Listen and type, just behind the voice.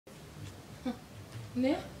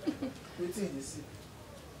Ne?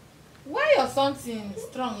 Why your something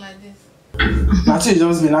strong like this? Nothing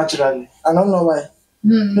just be naturally. I don't know why.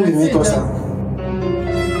 Maybe make us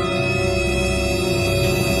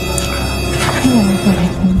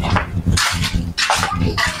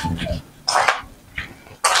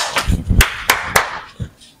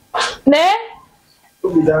Ne?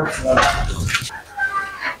 Who be that?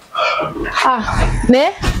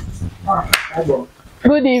 Ne? Haba.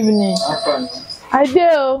 Good evening. I'm fine. I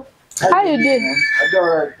do. How you doing? I do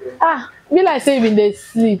alright. Be like say you been dey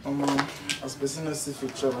sleep. As person not sleep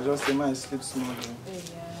with trouble, I just say my sleep small. Yeah,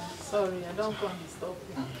 sorry, I don't come disturb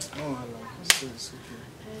you. No wahala. It's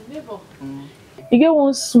okay. Neighbor. You get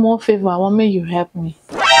one small favor. I want make you help me.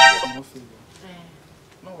 Small favor.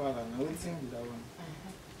 No wahala. Now waiting be that one.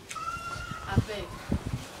 I beg.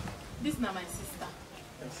 This na my sister.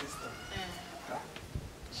 My sister.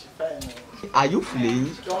 She fine. Are you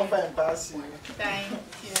playing? She don't find pass you. Thank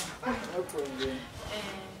you. No problem.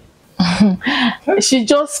 She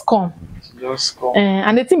just come. She just come.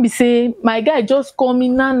 And the thing be say my guy just call me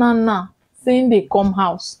na saying they come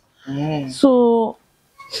house. So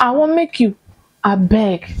I want make you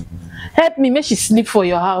abeg help me make she sleep for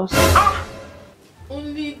your house.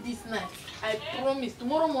 Only this night. I promise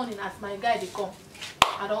tomorrow morning as my guy they come,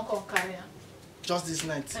 I don't come carry her. Just this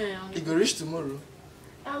night. He go reach tomorrow.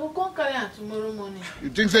 I will come carry her tomorrow morning. You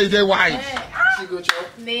think say they wise? She go chop.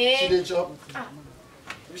 Nee. She dey chop.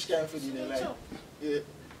 Which kind of food you dey like? Yeah.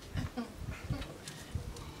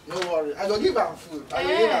 No worry. I go give her food. I go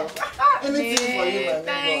give her anything for you, my neighbor.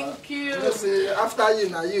 Thank you. You know say after you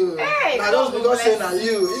na you. Hey, na just because say na bless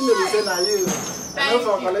you. You know be say na you. I no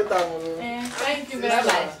for collect am. Thank you very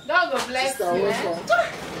much. God go bless Sister, you. welcome.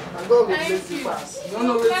 And God go Thank bless you you. fast. You don't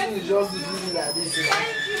know wetin you just do me like this.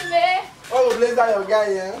 Thank you, Ne. God go bless that your guy,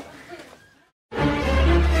 yeah?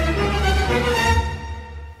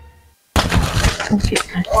 Okay.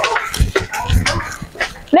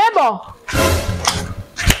 Neighbor.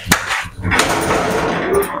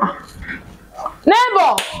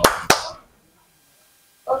 Neighbor.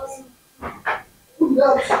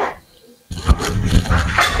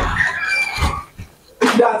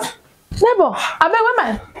 That. Neighbor. I beg where my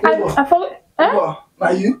I forget. Neighbor, na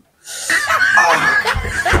you?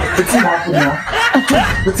 Wetin happen now?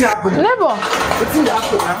 Wetin happen? Neighbor. Wetin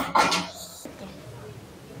happen now?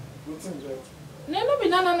 Ne, no be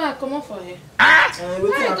na come on for here. Wetin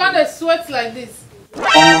Why you got a sweat like this?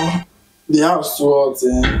 The house too hot,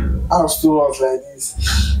 house too hot like this.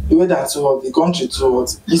 The weather too hot, the country too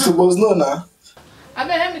hot. You suppose know now. I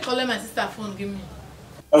beg help me collect my sister phone, give me.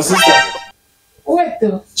 Your sister, Wait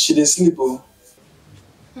though. she dey sleep oh.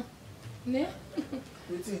 Ne?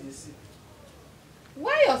 Wetin you dey see?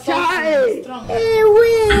 Why your something strong?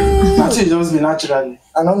 Nothing just be naturally.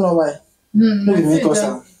 I don't know why. Maybe make us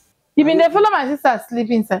am. You been dey follow my sister sleep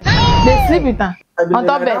inside. They sleep with her on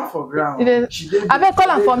top bed. For ground. I beg call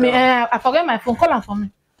her for me. I forget my phone. Call her for me.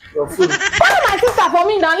 Your phone. Call my sister for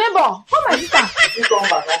me now, neighbor. Call my sister. You come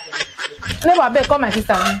back. Neighbor, I beg call my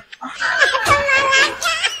sister for me.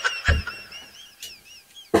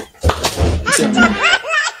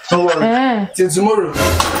 No worry. Till tomorrow.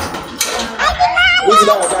 Wetin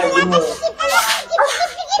that guy give me?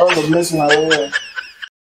 God go bless you na well well.